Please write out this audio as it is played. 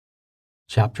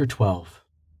Chapter 12.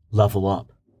 Level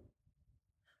Up.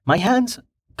 My hands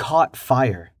caught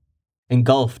fire,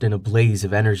 engulfed in a blaze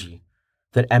of energy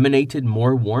that emanated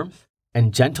more warmth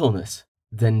and gentleness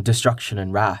than destruction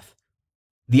and wrath.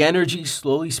 The energy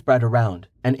slowly spread around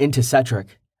and into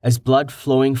Cedric as blood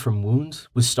flowing from wounds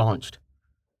was staunched.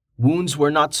 Wounds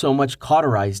were not so much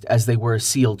cauterized as they were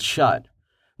sealed shut,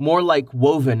 more like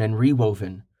woven and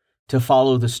rewoven to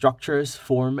follow the structures,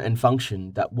 form, and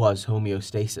function that was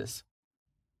homeostasis.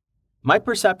 My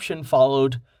perception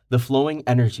followed the flowing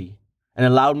energy and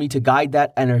allowed me to guide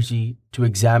that energy to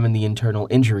examine the internal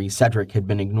injuries Cedric had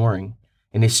been ignoring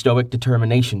in his stoic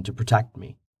determination to protect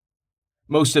me.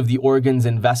 Most of the organs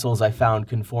and vessels I found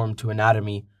conformed to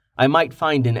anatomy I might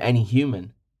find in any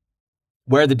human.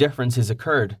 Where the differences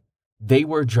occurred, they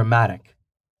were dramatic.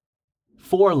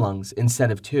 4 lungs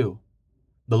instead of 2.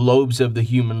 The lobes of the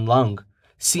human lung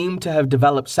seemed to have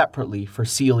developed separately for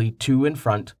Seelie 2 in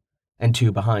front and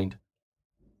 2 behind.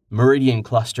 Meridian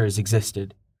clusters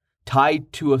existed,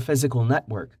 tied to a physical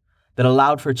network that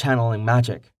allowed for channeling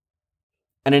magic,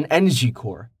 and an energy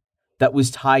core that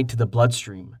was tied to the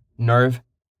bloodstream, nerve,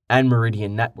 and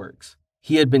meridian networks.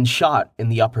 He had been shot in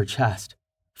the upper chest,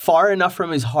 far enough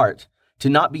from his heart to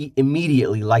not be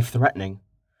immediately life-threatening,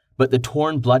 but the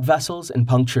torn blood vessels and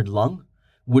punctured lung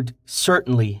would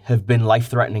certainly have been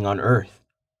life-threatening on Earth.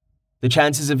 The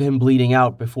chances of him bleeding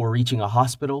out before reaching a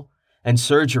hospital and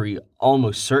surgery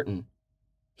almost certain.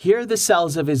 Here the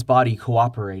cells of his body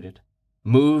cooperated,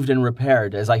 moved and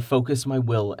repaired as I focused my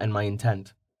will and my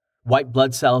intent. White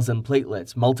blood cells and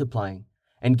platelets multiplying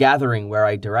and gathering where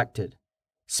I directed,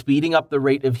 speeding up the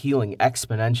rate of healing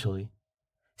exponentially.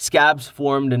 Scabs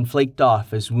formed and flaked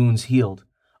off as wounds healed,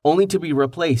 only to be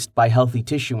replaced by healthy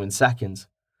tissue in seconds.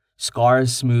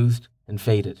 Scars smoothed and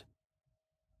faded.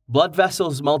 Blood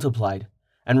vessels multiplied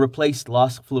and replaced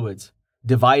lost fluids,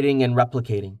 dividing and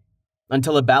replicating,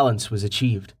 until a balance was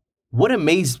achieved. What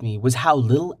amazed me was how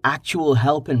little actual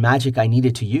help and magic I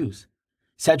needed to use.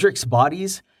 Cedric's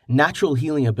body's natural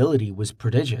healing ability was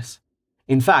prodigious.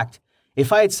 In fact,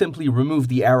 if I had simply removed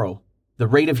the arrow, the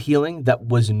rate of healing that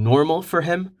was normal for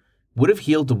him would have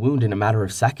healed the wound in a matter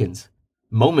of seconds,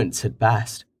 moments at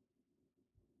best.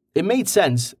 It made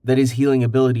sense that his healing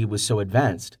ability was so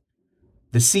advanced.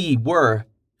 The Sea were,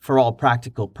 for all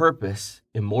practical purpose,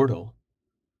 immortal.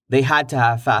 They had to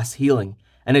have fast healing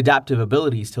and adaptive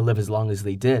abilities to live as long as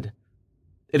they did.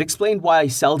 It explained why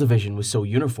cell division was so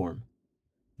uniform.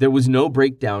 There was no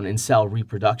breakdown in cell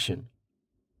reproduction.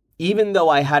 Even though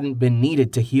I hadn't been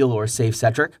needed to heal or save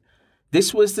Cedric,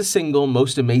 this was the single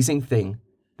most amazing thing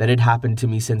that had happened to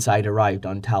me since I'd arrived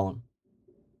on Talum.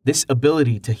 This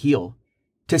ability to heal,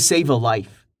 to save a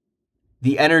life,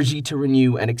 the energy to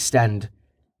renew and extend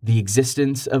the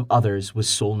existence of others was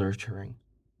soul-nurturing.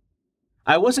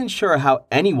 I wasn't sure how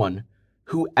anyone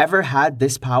who ever had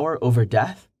this power over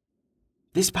death,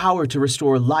 this power to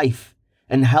restore life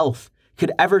and health,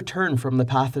 could ever turn from the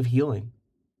path of healing.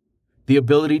 The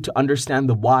ability to understand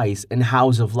the whys and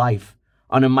hows of life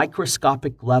on a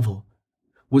microscopic level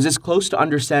was as close to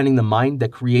understanding the mind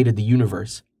that created the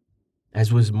universe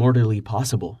as was mortally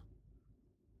possible.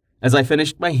 As I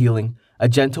finished my healing, a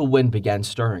gentle wind began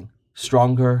stirring,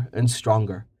 stronger and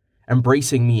stronger,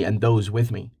 embracing me and those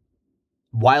with me.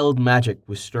 Wild magic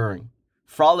was stirring,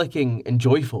 frolicking and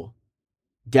joyful.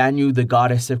 Danu, the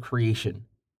goddess of creation,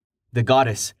 the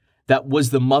goddess that was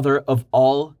the mother of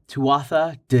all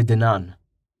Tuatha De Danann,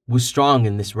 was strong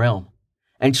in this realm,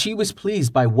 and she was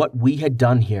pleased by what we had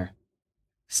done here.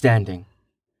 Standing,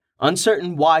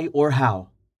 uncertain why or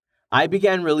how, I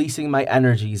began releasing my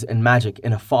energies and magic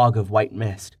in a fog of white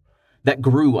mist that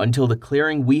grew until the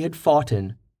clearing we had fought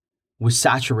in was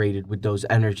saturated with those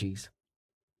energies.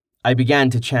 I began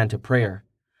to chant a prayer,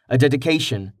 a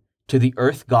dedication to the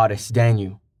earth goddess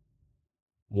Danu.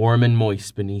 Warm and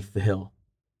moist beneath the hill,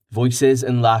 voices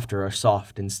and laughter are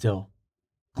soft and still.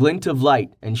 Glint of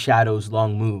light and shadows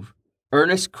long move.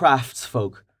 Earnest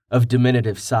craftsfolk of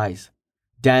diminutive size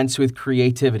dance with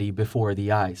creativity before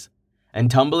the eyes,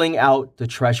 and tumbling out the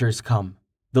treasures come.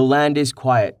 The land is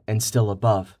quiet and still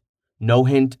above, no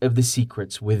hint of the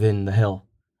secrets within the hill,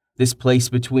 this place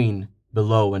between,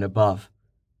 below and above.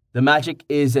 The magic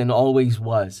is and always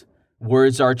was.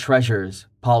 Words are treasures,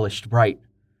 polished bright.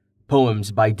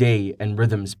 Poems by day and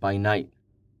rhythms by night.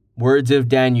 Words of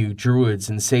Danu, druids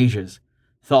and sages.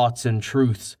 Thoughts and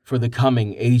truths for the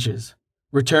coming ages.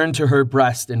 Return to her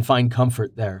breast and find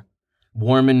comfort there.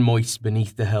 Warm and moist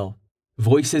beneath the hill.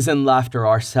 Voices and laughter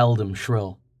are seldom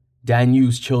shrill.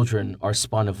 Danu's children are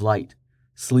spun of light.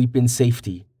 Sleep in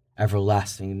safety,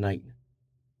 everlasting night.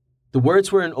 The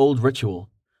words were an old ritual,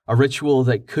 a ritual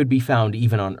that could be found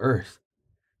even on Earth,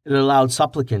 It allowed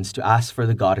supplicants to ask for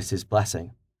the goddess's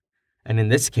blessing, and in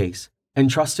this case,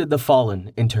 entrusted the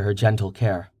fallen into her gentle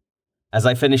care. As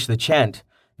I finished the chant,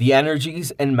 the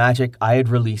energies and magic I had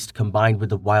released combined with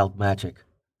the wild magic,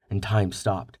 and time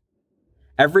stopped.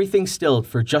 Everything stilled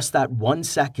for just that 1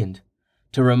 second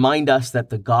to remind us that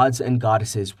the gods and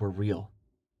goddesses were real,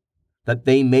 that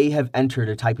they may have entered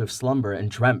a type of slumber and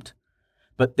dreamt,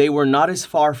 but they were not as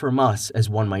far from us as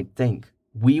one might think.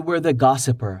 We were the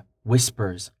gossiper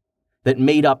whispers that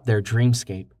made up their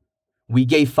dreamscape. We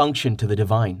gave function to the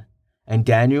divine, and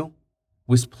Danu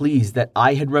was pleased that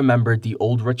I had remembered the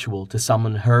old ritual to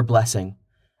summon her blessing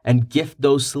and gift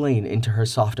those slain into her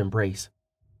soft embrace.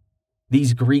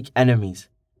 These Greek enemies,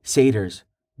 satyrs,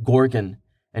 Gorgon,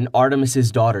 and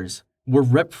Artemis's daughters, were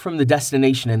ripped from the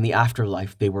destination in the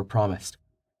afterlife they were promised,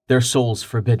 their souls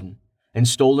forbidden, and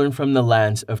stolen from the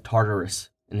lands of Tartarus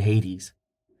and Hades.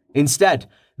 Instead,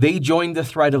 they joined the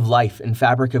thread of life and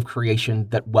fabric of creation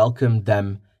that welcomed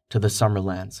them to the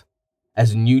Summerlands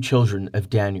as new children of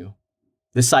Danu.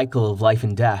 The cycle of life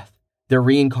and death, their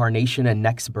reincarnation and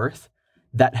next birth,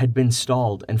 that had been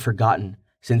stalled and forgotten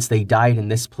since they died in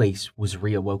this place was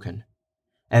reawoken.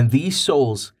 And these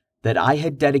souls that I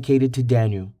had dedicated to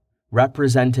Danu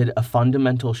represented a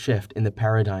fundamental shift in the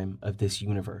paradigm of this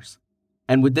universe.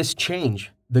 And with this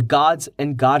change, the gods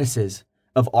and goddesses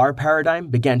of our paradigm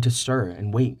began to stir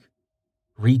and wake.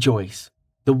 Rejoice.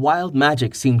 The wild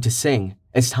magic seemed to sing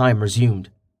as time resumed.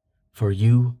 For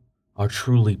you are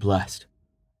truly blessed.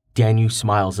 Danu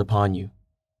smiles upon you.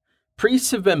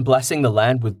 Priests have been blessing the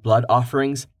land with blood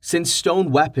offerings since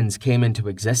stone weapons came into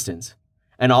existence,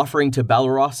 an offering to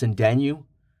Belleros and Danu,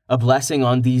 a blessing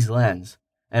on these lands,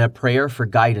 and a prayer for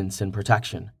guidance and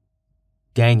protection.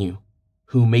 Danu,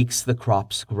 who makes the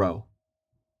crops grow.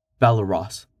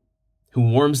 Belleros, who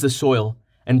warms the soil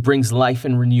and brings life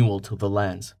and renewal to the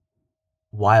lands.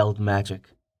 Wild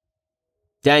magic.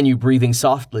 Danu breathing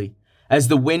softly as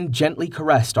the wind gently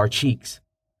caressed our cheeks,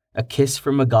 a kiss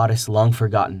from a goddess long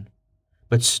forgotten,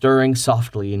 but stirring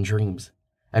softly in dreams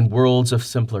and worlds of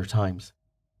simpler times.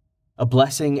 A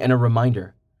blessing and a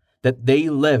reminder that they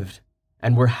lived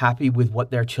and were happy with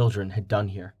what their children had done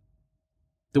here.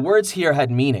 The words here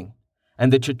had meaning,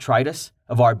 and the detritus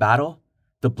of our battle,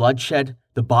 the bloodshed,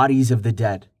 the bodies of the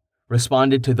dead,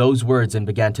 responded to those words and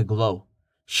began to glow,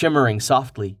 shimmering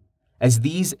softly, as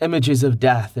these images of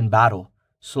death and battle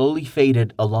slowly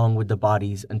faded along with the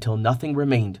bodies until nothing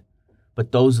remained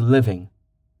but those living,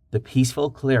 the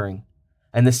peaceful clearing,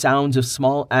 and the sounds of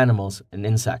small animals and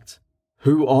insects.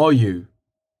 "Who are you?"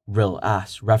 Rill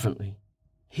asked reverently.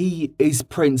 "He is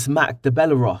Prince Mac de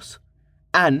Belleros,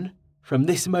 and, from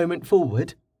this moment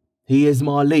forward, he is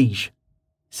my liege,"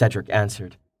 Cedric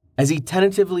answered, as he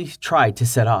tentatively tried to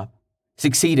sit up.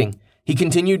 Succeeding, he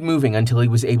continued moving until he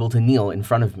was able to kneel in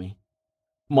front of me.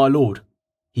 "My lord,"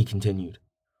 he continued,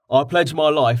 "I pledge my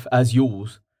life as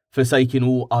yours, forsaking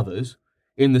all others,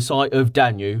 in the sight of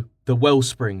Danu, the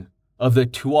wellspring of the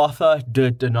Tuatha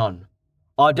de Danann.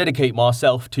 I dedicate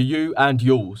myself to you and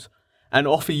yours, and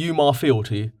offer you my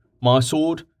fealty, my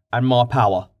sword, and my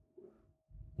power."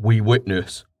 "We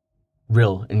witness,"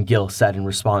 Rill and Gil said in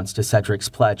response to Cedric's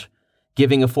pledge,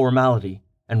 giving a formality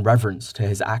and reverence to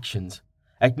his actions,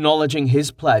 acknowledging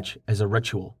his pledge as a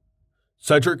ritual.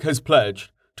 "Cedric has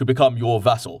pledged to become your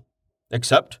vassal.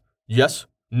 Accept? Yes?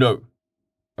 No?"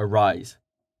 Arise.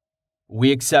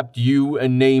 "We accept you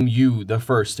and name you the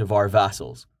first of our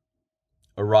vassals."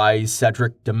 "Arise,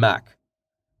 Cedric de Mac.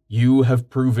 You have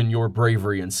proven your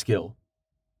bravery and skill.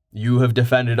 You have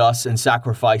defended us and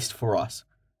sacrificed for us,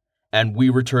 and we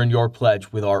return your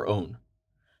pledge with our own.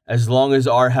 As long as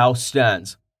our house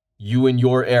stands, you and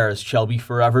your heirs shall be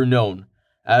forever known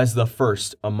as the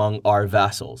first among our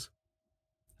vassals."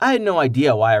 I had no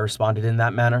idea why I responded in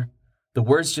that manner. The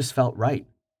words just felt right.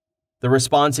 The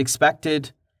response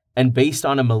expected and based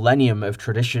on a millennium of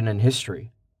tradition and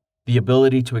history. The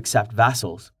ability to accept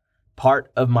vassals,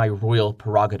 part of my royal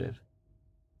prerogative.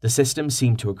 The system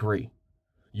seemed to agree.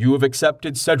 "You have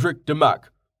accepted Cedric de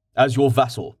Mac as your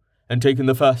vassal and taken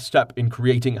the first step in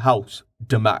creating House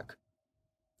de Mac.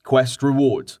 Quest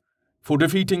rewards for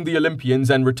defeating the Olympians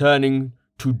and returning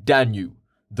to Danu,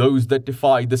 those that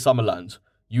defied the Summerlands.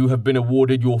 You have been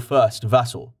awarded your first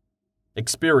vassal.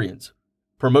 Experience: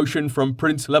 promotion from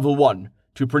Prince Level 1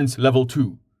 to Prince Level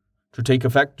 2, to take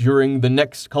effect during the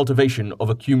next cultivation of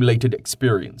accumulated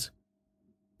experience."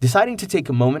 Deciding to take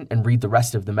a moment and read the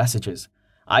rest of the messages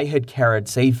I had Karad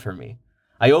saved for me,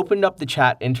 I opened up the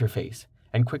chat interface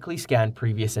and quickly scanned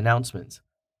previous announcements.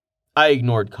 I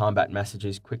ignored combat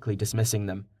messages, quickly dismissing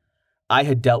them. I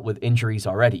had dealt with injuries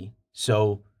already,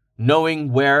 so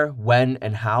Knowing where, when,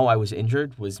 and how I was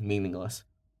injured was meaningless.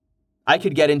 I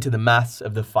could get into the maths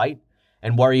of the fight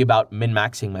and worry about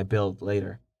min-maxing my build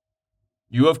later.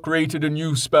 You have created a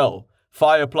new spell,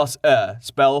 Fire plus Air,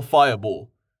 spell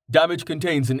Fireball. Damage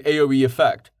contains an AoE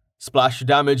effect. Splash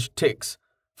damage ticks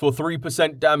for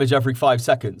 3% damage every 5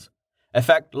 seconds.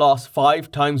 Effect lasts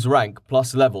 5 times rank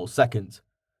plus level seconds.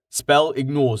 Spell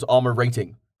ignores armor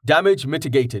rating. Damage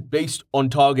mitigated based on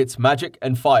target's magic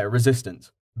and fire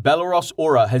resistance. Belleros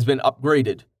Aura has been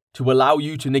upgraded to allow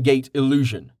you to negate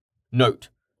illusion. Note: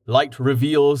 light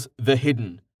reveals the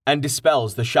hidden and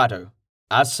dispels the shadow.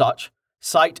 As such,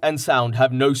 sight and sound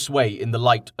have no sway in the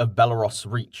light of Belleros'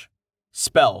 reach.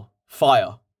 Spell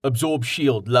Fire. Absorb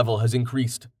shield level has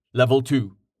increased. Level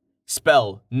 2.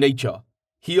 Spell Nature.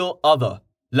 Heal Other.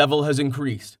 Level has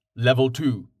increased. Level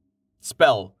 2.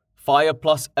 Spell Fire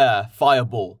plus Air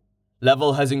Fireball.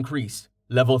 Level has increased.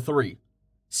 Level 3.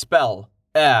 Spell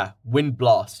Air Wind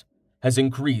Blast has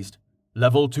increased.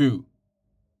 Level 2.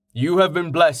 You have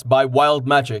been blessed by wild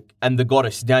magic and the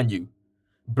goddess Danu.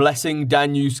 Blessing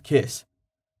Danu's kiss.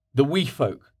 The wee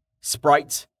folk,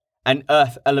 sprites, and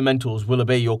earth elementals will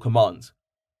obey your commands.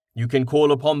 You can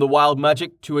call upon the wild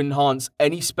magic to enhance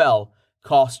any spell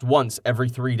cast once every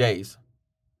 3 days.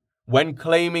 When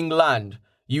claiming land,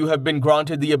 you have been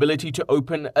granted the ability to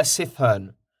open a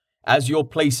Sithurn as your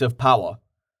place of power.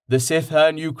 The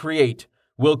Sithurn you create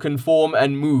will conform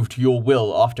and move to your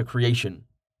will after creation.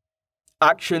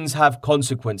 Actions have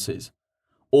consequences.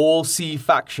 All sea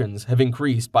factions have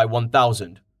increased by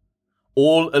 1,000.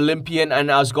 All Olympian and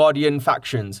Asgardian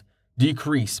factions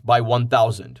decrease by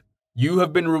 1,000. You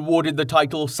have been rewarded the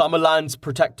title Summerland's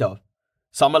Protector.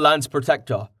 Summerland's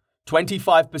Protector,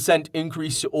 25%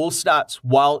 increase to all stats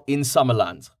while in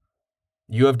Summerlands.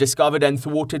 You have discovered and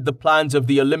thwarted the plans of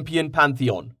the Olympian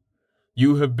Pantheon.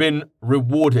 You have been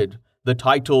rewarded the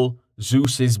title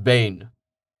Zeus's Bane.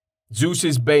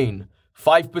 Zeus's Bane,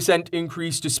 5%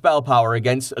 increase to spell power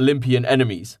against Olympian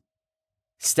enemies.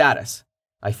 Status,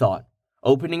 I thought,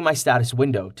 opening my status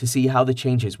window to see how the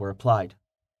changes were applied.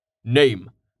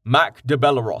 Name, Mac de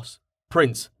Belleros.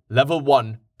 Prince, level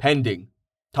 1, pending.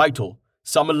 Title,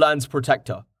 Summerland's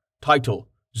Protector. Title,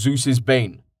 Zeus's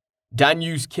Bane.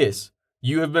 Danu's Kiss.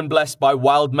 You have been blessed by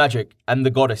wild magic and the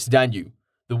goddess Danu.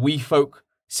 The wee folk,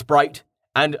 sprite,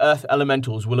 and earth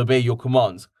elementals will obey your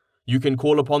commands. You can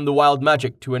call upon the wild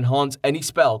magic to enhance any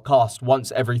spell cast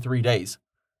once every 3 days.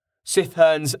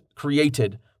 Sithurns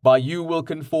created by you will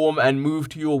conform and move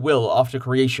to your will after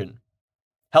creation.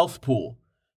 Health pool,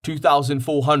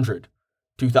 2,400,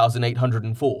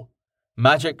 2,804.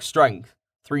 Magic strength,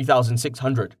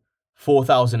 3,600,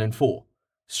 4,004.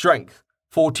 Strength,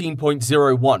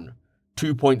 14.01,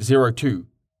 2.02.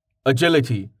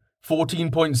 Agility,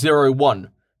 14.01,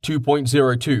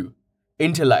 2.02.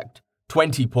 Intellect,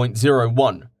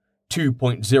 20.01,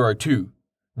 2.02.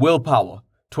 Willpower,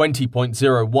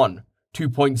 20.01,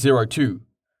 2.02.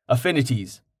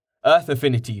 Affinities. Earth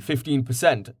affinity,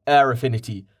 15%. Air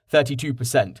affinity,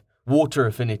 32%. Water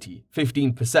affinity,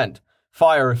 15%.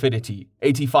 Fire affinity,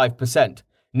 85%.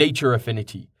 Nature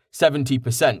affinity,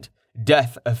 70%.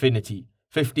 Death affinity,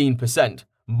 15%.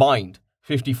 Mind,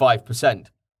 55%.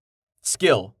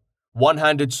 Skill.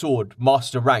 One-handed sword,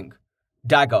 master rank.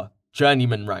 Dagger,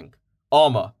 journeyman rank.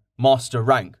 Armor, master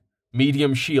rank.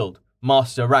 Medium shield,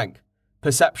 master rank.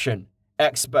 Perception,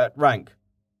 expert rank.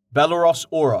 Belleros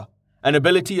Aura, an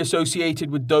ability associated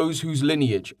with those whose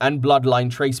lineage and bloodline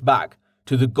trace back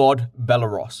to the god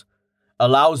Belleros,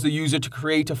 allows the user to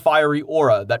create a fiery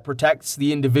aura that protects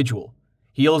the individual,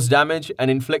 heals damage, and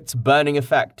inflicts burning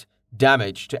effect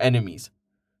damage to enemies.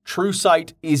 True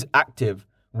Sight is active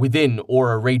within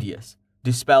aura radius,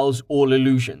 dispels all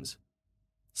illusions.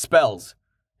 Spells.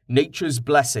 Nature's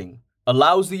Blessing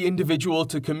allows the individual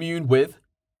to commune with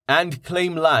and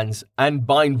claim lands and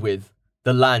bind with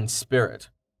the land spirit.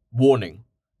 Warning.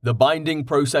 The binding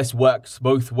process works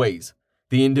both ways.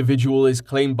 The individual is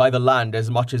claimed by the land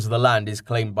as much as the land is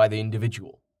claimed by the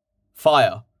individual.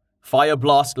 Fire. Fire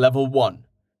Blast level 1.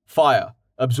 Fire.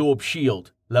 Absorb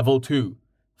Shield level 2.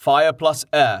 Fire plus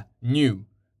Air new.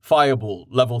 Fireball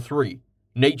level 3.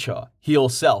 Nature. Heal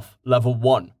Self level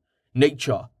 1.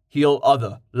 Nature. Heal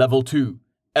Other level 2.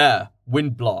 Air.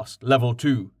 Wind Blast level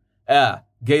 2. Air.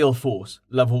 Gale Force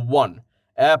level 1.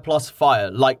 Air plus Fire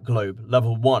Light Globe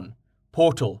level 1.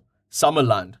 Portal.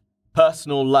 Summerland.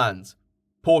 Personal Lands.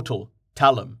 Portal.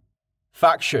 Talum.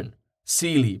 Faction.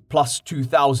 Seelie plus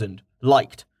 2,000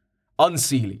 liked.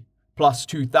 Unseelie plus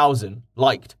 2,000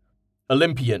 liked.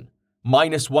 Olympian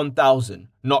minus 1,000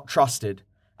 not trusted.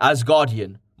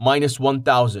 Asgardian minus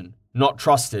 1,000 not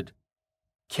trusted.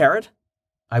 Carrot?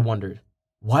 I wondered.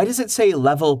 Why does it say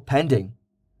level pending?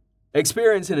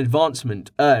 Experience and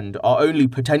advancement earned are only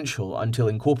potential until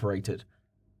incorporated.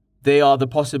 They are the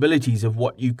possibilities of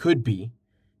what you could be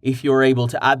if you're able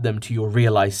to add them to your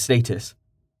realized status.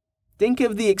 Think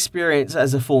of the experience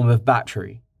as a form of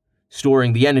battery,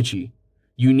 storing the energy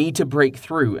you need to break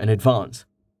through and advance.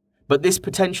 But this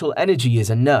potential energy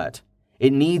is inert.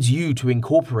 It needs you to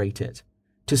incorporate it,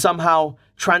 to somehow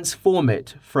transform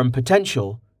it from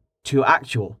potential to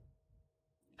actual.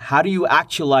 How do you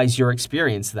actualize your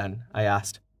experience then? I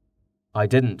asked. I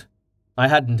didn't. I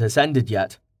hadn't ascended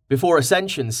yet. Before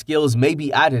ascension, skills may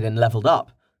be added and leveled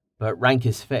up, but rank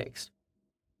is fixed.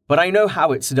 But I know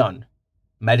how it's done.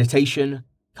 Meditation,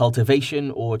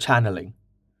 cultivation, or channeling.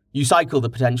 You cycle the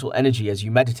potential energy as you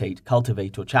meditate,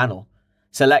 cultivate, or channel,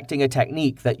 selecting a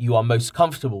technique that you are most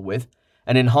comfortable with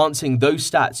and enhancing those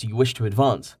stats you wish to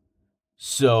advance.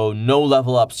 So no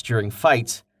level ups during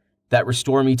fights that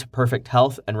restore me to perfect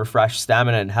health and refresh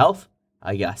stamina and health?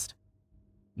 I guessed.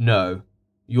 No.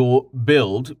 Your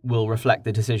build will reflect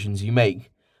the decisions you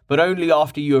make, but only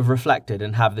after you have reflected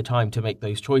and have the time to make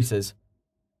those choices.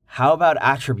 How about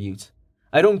attributes?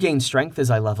 I don't gain strength as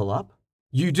I level up.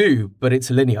 You do, but it's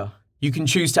linear. You can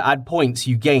choose to add points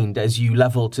you gained as you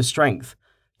level to strength,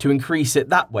 to increase it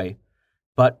that way,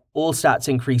 but all stats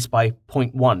increase by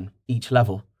 0.1 each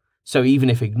level. So even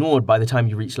if ignored by the time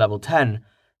you reach level 10,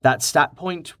 that stat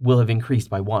point will have increased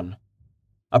by 1.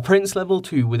 A Prince level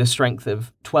 2 with a strength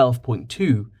of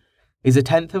 12.2 is a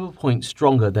tenth of a point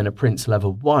stronger than a Prince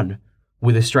level 1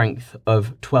 with a strength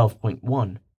of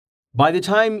 12.1. By the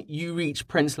time you reach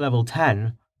Prince level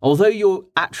 10, although your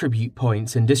attribute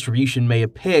points and distribution may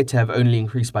appear to have only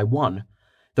increased by 1,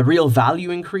 the real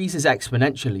value increase is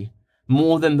exponentially,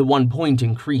 more than the 1 point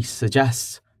increase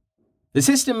suggests. The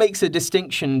system makes a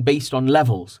distinction based on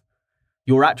levels.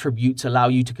 Your attributes allow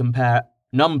you to compare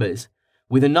numbers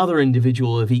with another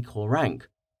individual of equal rank.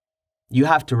 You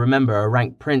have to remember a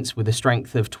ranked prince with a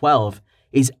strength of 12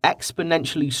 is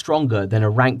exponentially stronger than a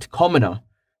ranked commoner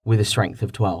with a strength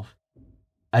of 12.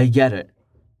 I get it.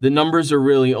 The numbers are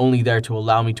really only there to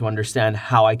allow me to understand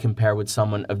how I compare with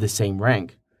someone of the same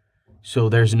rank. So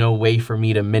there's no way for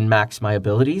me to min-max my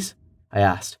abilities? I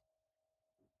asked.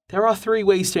 There are 3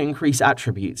 ways to increase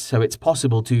attributes, so it's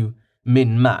possible to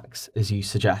min-max, as you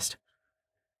suggest.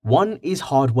 1 is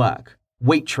hard work.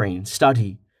 Weight train,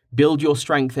 study, build your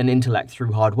strength and intellect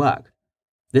through hard work.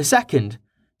 The second,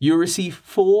 you receive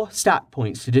 4 stat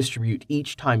points to distribute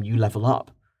each time you level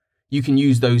up. You can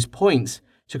use those points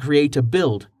to create a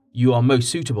build you are most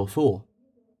suitable for.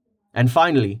 And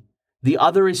finally, the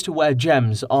other is to wear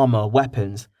gems, armor,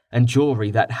 weapons, and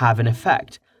jewelry that have an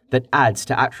effect that adds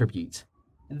to attributes.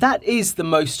 That is the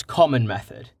most common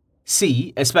method.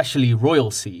 C, especially Royal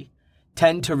C,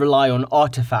 tend to rely on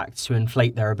artifacts to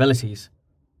inflate their abilities.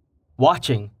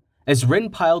 Watching, as Rin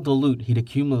piled the loot he'd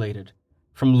accumulated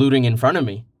from looting in front of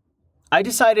me, I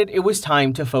decided it was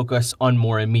time to focus on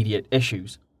more immediate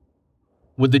issues.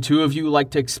 Would the two of you like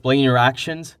to explain your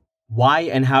actions, why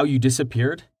and how you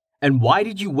disappeared, and why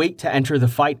did you wait to enter the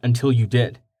fight until you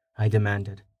did? I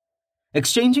demanded.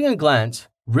 Exchanging a glance,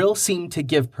 Rill seemed to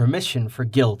give permission for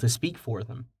Gil to speak for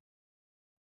them.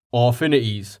 Our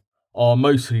affinities are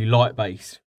mostly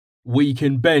light-based. We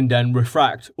can bend and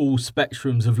refract all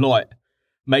spectrums of light,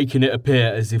 making it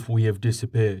appear as if we have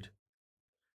disappeared.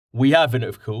 We haven't,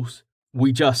 of course.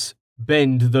 We just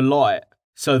bend the light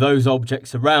so those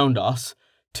objects around us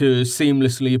to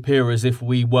seamlessly appear as if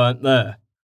we weren't there.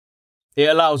 It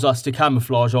allows us to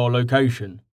camouflage our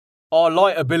location. Our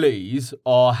light abilities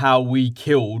are how we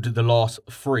killed the last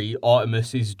 3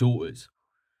 Artemis's daughters.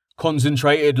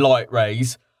 Concentrated light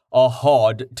rays are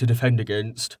hard to defend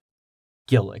against,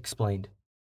 Gil explained.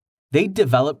 They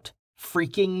developed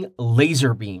freaking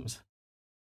laser beams.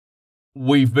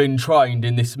 We've been trained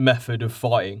in this method of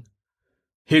fighting.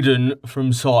 Hidden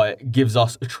from sight gives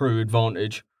us a true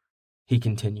advantage, he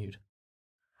continued.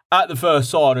 At the first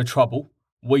sign of trouble,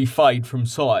 we fade from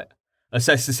sight,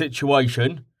 assess the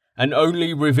situation, and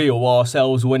only reveal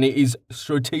ourselves when it is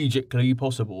strategically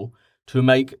possible to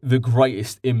make the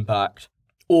greatest impact,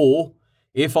 or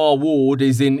if our ward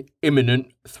is in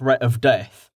imminent threat of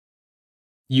death.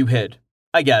 You hid.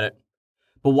 I get it.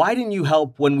 But why didn't you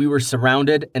help when we were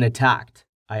surrounded and attacked?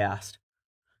 I asked.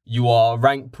 You are a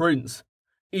ranked prince.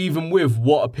 Even with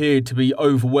what appeared to be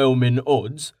overwhelming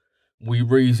odds, we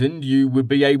reasoned you would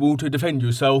be able to defend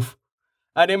yourself,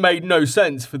 and it made no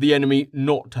sense for the enemy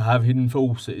not to have hidden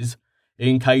forces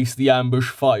in case the ambush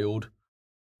failed.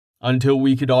 Until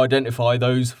we could identify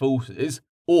those forces,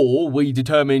 or we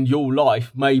determined your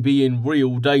life may be in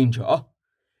real danger,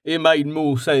 it made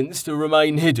more sense to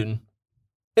remain hidden.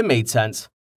 It made sense.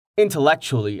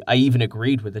 Intellectually, I even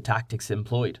agreed with the tactics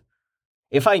employed.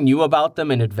 If I knew about them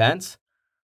in advance,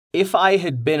 if I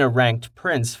had been a ranked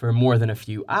prince for more than a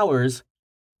few hours,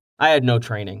 I had no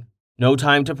training, no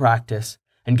time to practice,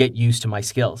 and get used to my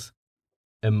skills.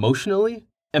 Emotionally,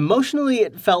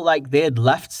 it felt like they had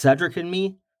left Cedric and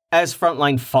me as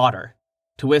frontline fodder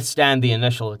to withstand the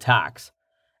initial attacks,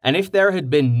 and if there had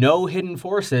been no hidden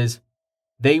forces,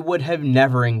 they would have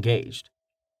never engaged.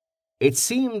 It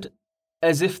seemed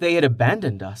as if they had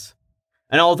abandoned us.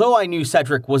 And although I knew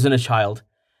Cedric wasn't a child,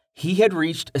 he had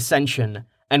reached ascension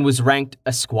and was ranked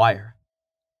a squire,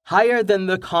 higher than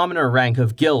the commoner rank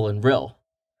of Gil and Rill.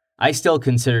 I still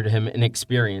considered him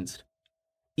inexperienced.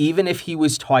 Even if he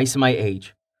was twice my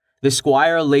age, the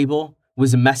squire label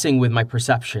was messing with my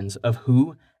perceptions of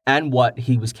who and what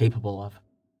he was capable of.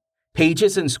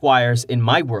 Pages and squires in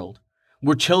my world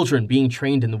were children being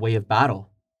trained in the way of battle,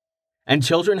 and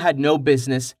children had no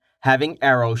business having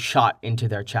arrows shot into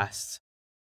their chests.